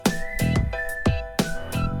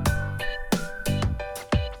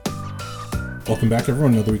Welcome back,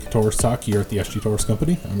 everyone. Another week of Taurus Talk here at the SG Taurus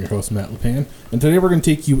Company. I'm your host, Matt LePan, and today we're going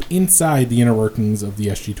to take you inside the inner workings of the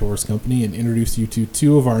SG Taurus Company and introduce you to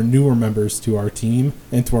two of our newer members to our team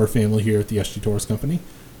and to our family here at the SG Taurus Company.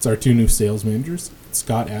 It's our two new sales managers,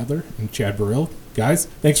 Scott Adler and Chad Burrill. Guys,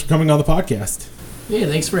 thanks for coming on the podcast. Yeah,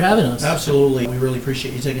 thanks for having us. Absolutely. We really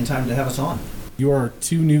appreciate you taking time to have us on. You are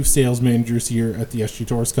two new sales managers here at the SG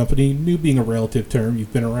Taurus Company. New being a relative term.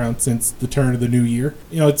 You've been around since the turn of the new year.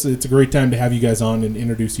 You know, it's a great time to have you guys on and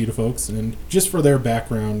introduce you to folks. And just for their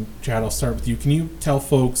background, Chad, I'll start with you. Can you tell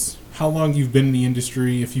folks how long you've been in the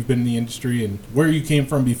industry, if you've been in the industry, and where you came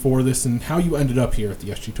from before this, and how you ended up here at the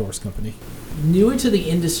SG Taurus Company? Newer to the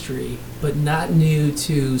industry, but not new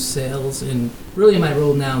to sales, and really my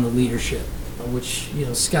role now in the leadership, which, you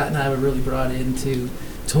know, Scott and I were really brought into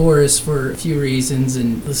Taurus for a few reasons,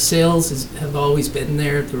 and the sales have always been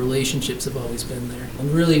there, the relationships have always been there.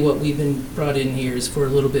 And really what we've been brought in here is for a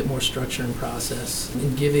little bit more structure and process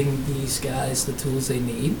and giving these guys the tools they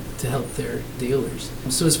need to help their dealers.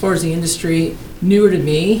 So as far as the industry, newer to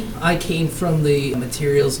me, I came from the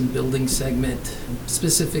materials and building segment,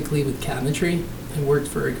 specifically with cabinetry, and worked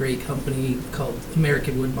for a great company called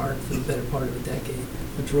American Woodmark for the better part of a decade.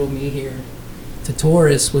 What drove me here to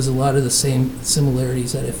Taurus was a lot of the same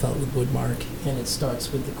similarities that I felt with Woodmark, and it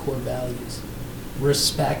starts with the core values.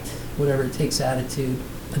 Respect, whatever it takes attitude,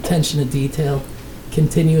 attention to detail,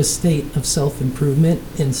 continuous state of self-improvement,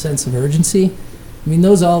 and sense of urgency. I mean,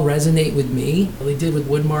 those all resonate with me. They did with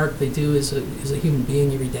Woodmark, they do as a human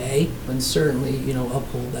being every day, and certainly, you know,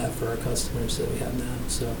 uphold that for our customers that we have now.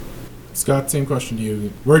 So, Scott, same question to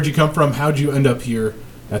you. Where'd you come from? How'd you end up here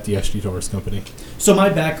at the SG Taurus Company? So my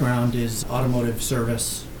background is automotive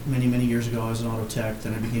service. Many years ago, I was an auto tech.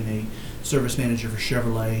 Then I became a service manager for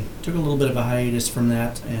Chevrolet. Took a little bit of a hiatus from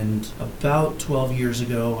that, and about 12 years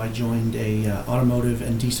ago, I joined a automotive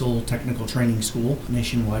and diesel technical training school,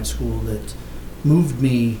 nationwide school that moved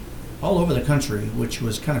me all over the country, which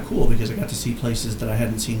was kind of cool because I got to see places that I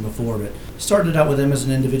hadn't seen before. But started out with them as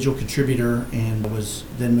an individual contributor, and was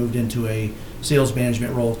then moved into a sales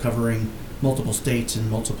management role covering multiple states and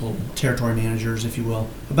multiple territory managers, if you will.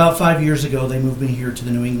 About 5 years ago, they moved me here to the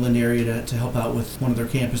New England area to help out with one of their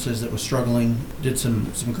campuses that was struggling. Did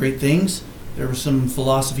some great things. There were some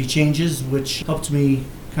philosophy changes which helped me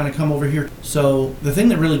kind of come over here. So the thing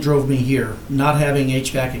that really drove me here, not having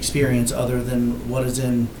HVAC experience other than what is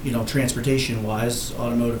in, you know, transportation-wise,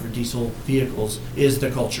 automotive or diesel vehicles, is the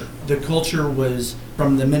culture. The culture was,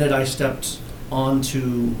 from the minute I stepped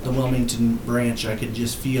onto the Wilmington branch, I could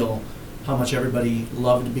just feel how much everybody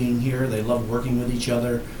loved being here. They loved working with each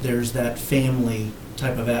other. There's that family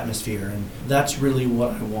type of atmosphere, and that's really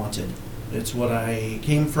what I wanted. It's what I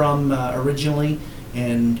came from originally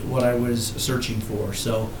and what I was searching for.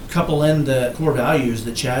 So couple in the core values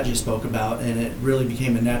that Chad just spoke about, and it really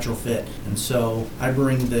became a natural fit. And so I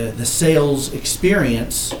bring the sales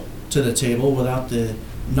experience to the table without the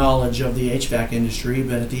knowledge of the HVAC industry,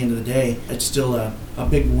 but at the end of the day, it's still a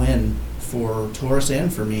big win for Taurus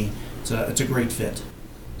and for me. It's a great fit.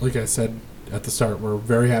 Like I said at the start, we're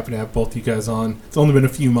very happy to have both you guys on. It's only been a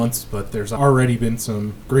few months, but there's already been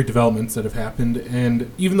some great developments that have happened.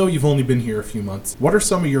 And even though you've only been here a few months, what are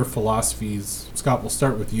some of your philosophies? Scott, we'll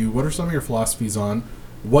start with you. What are some of your philosophies on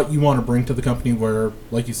what you want to bring to the company where,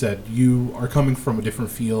 like you said, you are coming from a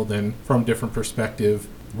different field and from a different perspective?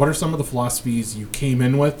 What are some of the philosophies you came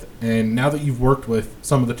in with, and now that you've worked with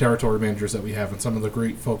some of the territory managers that we have and some of the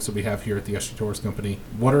great folks that we have here at the SG Taurus Company,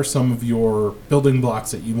 what are some of your building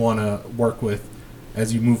blocks that you want to work with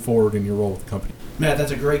as you move forward in your role with the company? Matt,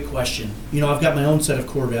 that's a great question. You know, I've got my own set of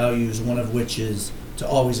core values, one of which is to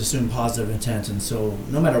always assume positive intent. And so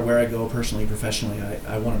no matter where I go, personally, professionally,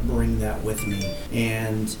 I want to bring that with me.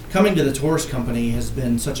 And coming to the Taurus Company has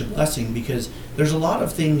been such a blessing because there's a lot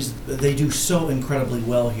of things that they do so incredibly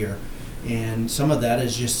well here. And some of that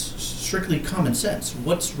is just strictly common sense.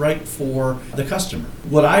 What's right for the customer?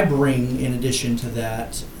 What I bring in addition to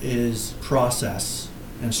that is process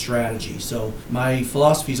and strategy. So my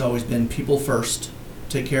philosophy has always been people first,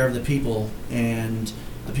 take care of the people, and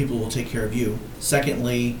the people will take care of you.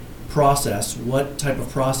 Secondly, process. What type of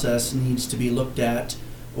process needs to be looked at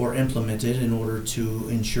or implemented in order to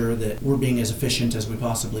ensure that we're being as efficient as we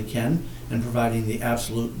possibly can and providing the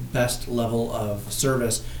absolute best level of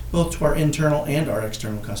service both to our internal and our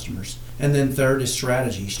external customers. And then third is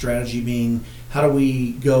strategy. Strategy being how do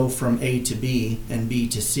we go from A to B and B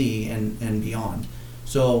to C and beyond.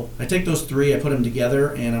 So I take those three, I put them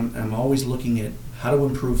together, and I'm always looking at how to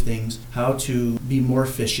improve things, how to be more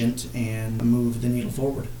efficient and move the needle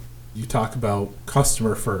forward. You talk about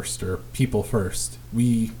customer first or people first.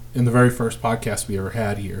 We, in the very first podcast we ever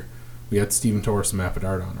had here, we had Stephen Torres and Matt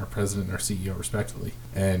Bedard on, our president and our CEO respectively,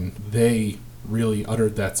 and they really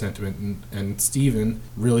uttered that sentiment, and Stephen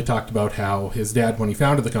really talked about how his dad, when he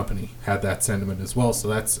founded the company, had that sentiment as well. So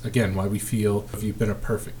that's, again, why we feel you've been a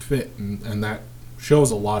perfect fit, and that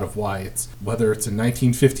shows a lot of why. It's whether it's in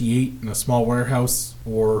 1958 in a small warehouse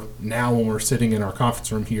or now when we're sitting in our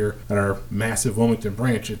conference room here at our massive Wilmington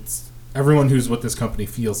branch, it's everyone who's with this company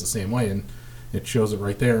feels the same way, and it shows it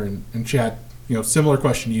right there. And Chad, similar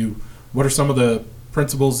question to you, what are some of the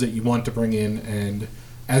principles that you want to bring in, and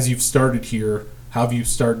as you've started here, how have you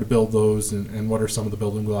started to build those, and what are some of the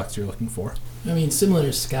building blocks you're looking for? I mean, similar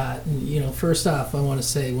to Scott, first off, I want to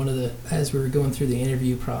say as we were going through the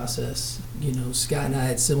interview process, Scott and I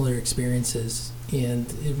had similar experiences, and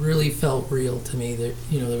it really felt real to me that,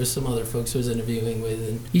 there was some other folks I was interviewing with,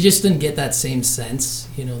 and you just didn't get that same sense,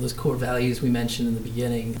 those core values we mentioned in the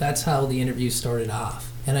beginning. That's how the interview started off.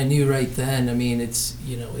 And I knew right then,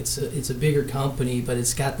 it's a bigger company, but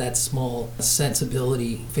it's got that small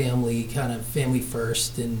sensibility, family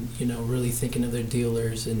first, and, really thinking of their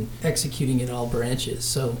dealers and executing in all branches.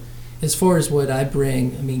 So as far as what I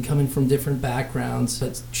bring, coming from different backgrounds,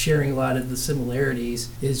 but sharing a lot of the similarities,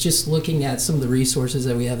 is just looking at some of the resources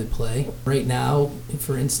that we have at play. Right now,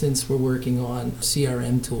 for instance, we're working on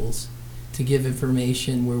CRM tools to give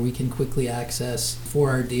information where we can quickly access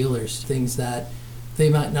for our dealers, things that they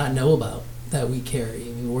might not know about that we carry.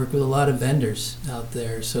 We work with a lot of vendors out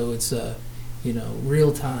there, so it's a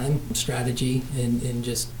real-time strategy and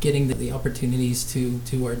just getting the opportunities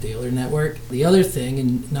to our dealer network. The other thing,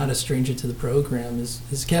 and not a stranger to the program,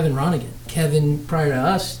 is Kevin Ronigan. Kevin, prior to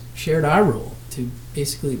us, shared our role to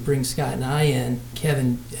basically bring Scott and I in.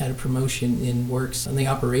 Kevin had a promotion and works on the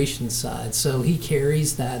operations side, so he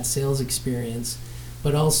carries that sales experience,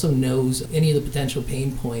 but also knows any of the potential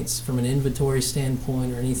pain points from an inventory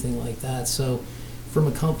standpoint or anything like that. So from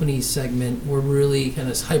a company segment, we're really kind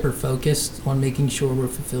of hyper-focused on making sure we're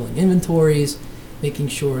fulfilling inventories, making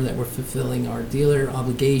sure that we're fulfilling our dealer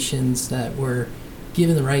obligations, that we're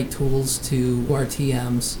giving the right tools to our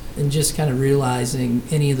TMs, and just kind of realizing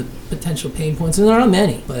any of the potential pain points. And there aren't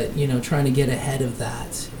many, but, trying to get ahead of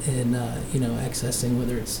that and, accessing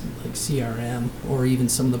whether it's like CRM or even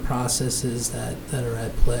some of the processes that are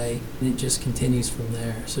at play. And it just continues from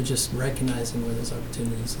there. So just recognizing where those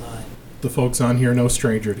opportunities lie. The folks on here are no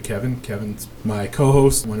stranger to Kevin. Kevin's my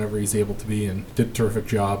co-host whenever he's able to be, and did a terrific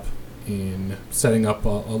job in setting up a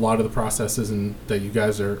lot of the processes and that you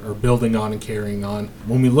guys are building on and carrying on.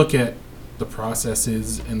 When we look at the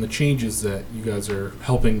processes and the changes that you guys are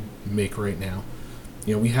helping make right now,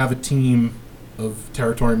 we have a team of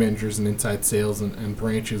territory managers and inside sales and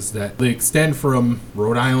branches that they extend from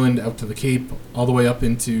Rhode Island out to the Cape, all the way up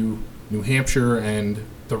into New Hampshire, and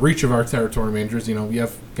the reach of our territory managers, we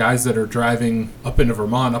have guys that are driving up into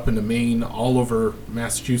Vermont, up into Maine, all over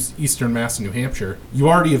Massachusetts, Eastern Mass, and New Hampshire. You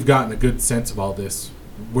already have gotten a good sense of all this.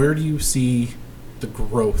 Where do you see the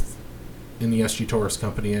growth in the SG Torres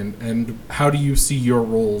company, and how do you see your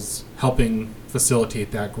roles helping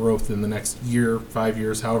facilitate that growth in the next year, 5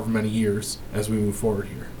 years, however many years, as we move forward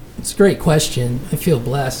here? It's a great question. I feel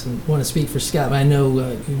blessed and want to speak for Scott, but I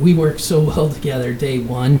know we work so well together day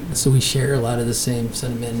one, so we share a lot of the same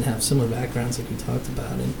sentiment and have similar backgrounds like we talked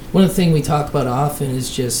about. And one of the things we talk about often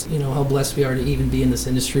is just, how blessed we are to even be in this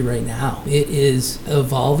industry right now. It is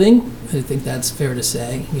evolving. I think that's fair to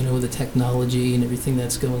say, with the technology and everything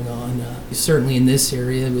that's going on. Certainly in this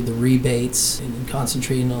area with the rebates and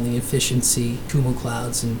concentrating on the efficiency, Kumo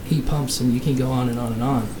clouds and heat pumps, and you can go on and on and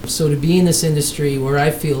on. So to be in this industry where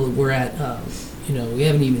I feel we're at, we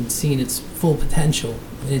haven't even seen its full potential,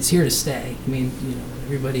 and it's here to stay.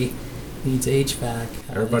 Everybody needs HVAC.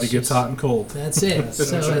 Everybody gets hot and cold. That's it.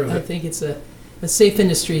 So I think it's a safe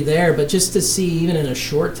industry there, but just to see even in a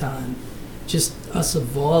short time, just us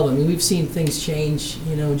evolve. We've seen things change,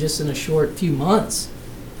 just in a short few months.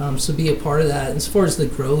 So be a part of that. As far as the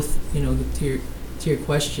growth, to your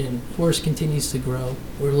question, Forest continues to grow.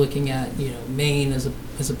 We're looking at, Maine as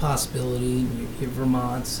a possibility, your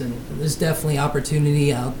Vermonts, and there's definitely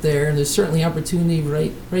opportunity out there. There's certainly opportunity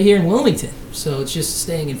right here in Wilmington. So it's just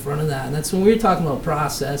staying in front of that. And that's when we were talking about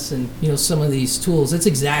process and, some of these tools. That's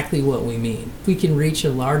exactly what we mean. If we can reach a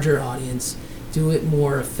larger audience, do it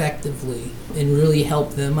more effectively, and really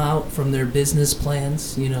help them out from their business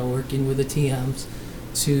plans, working with the TMs,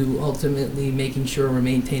 to ultimately making sure we're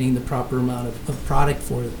maintaining the proper amount of product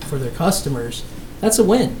for their customers, that's a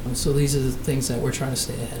win. So these are the things that we're trying to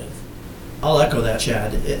stay ahead of. I'll echo that,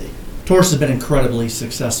 Chad. Taurus has been incredibly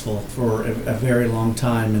successful for a very long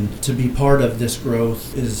time, and to be part of this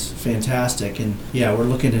growth is fantastic. And yeah, we're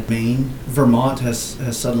looking at Maine. Vermont has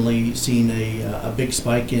suddenly seen a big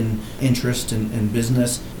spike in interest and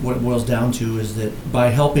business. What it boils down to is that by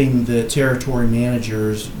helping the territory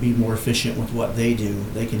managers be more efficient with what they do,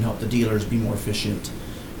 they can help the dealers be more efficient.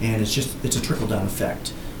 And it's a trickle-down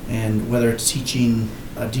effect. And whether it's teaching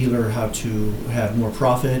a dealer how to have more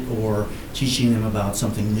profit or teaching them about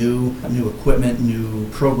something new equipment, new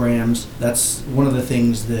programs, that's one of the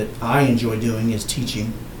things that I enjoy doing is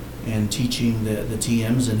teaching and teaching the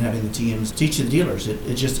TMs and having the TMs teach the dealers.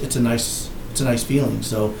 It's a nice feeling.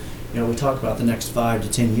 So, we talked about the next 5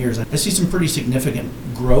 to 10 years. I see some pretty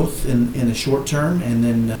significant growth in the short term, and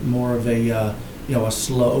then more of a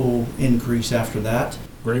slow increase after that.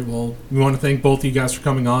 Great. Well, we want to thank both of you guys for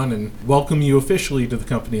coming on and welcome you officially to the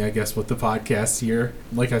company, I guess, with the podcast here.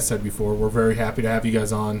 Like I said before, we're very happy to have you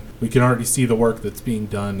guys on. We can already see the work that's being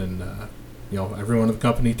done, and everyone in the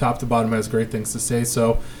company, top to bottom, has great things to say.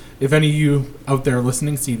 So if any of you out there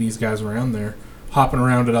listening see these guys around there, hopping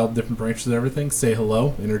around at all different branches of everything, say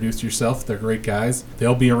hello, introduce yourself. They're great guys.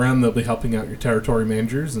 They'll be around. They'll be helping out your territory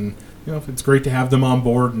managers, and it's great to have them on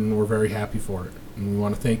board, and we're very happy for it. And we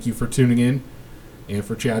want to thank you for tuning in. And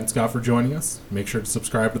for Chad and Scott for joining us. Make sure to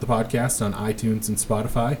subscribe to the podcast on iTunes and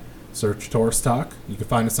Spotify. Search Taurus Talk. You can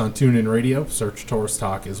find us on TuneIn Radio. Search Taurus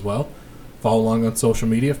Talk as well. Follow along on social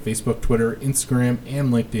media, Facebook, Twitter, Instagram,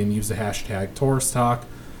 and LinkedIn. Use the hashtag Taurus Talk.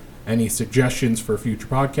 Any suggestions for future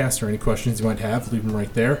podcasts or any questions you might have, leave them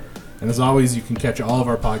right there. And as always, you can catch all of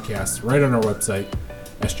our podcasts right on our website,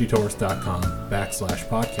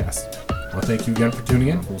 sgtaurus.com/podcast. I want to thank you again for tuning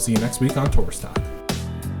in. We'll see you next week on Taurus Talk.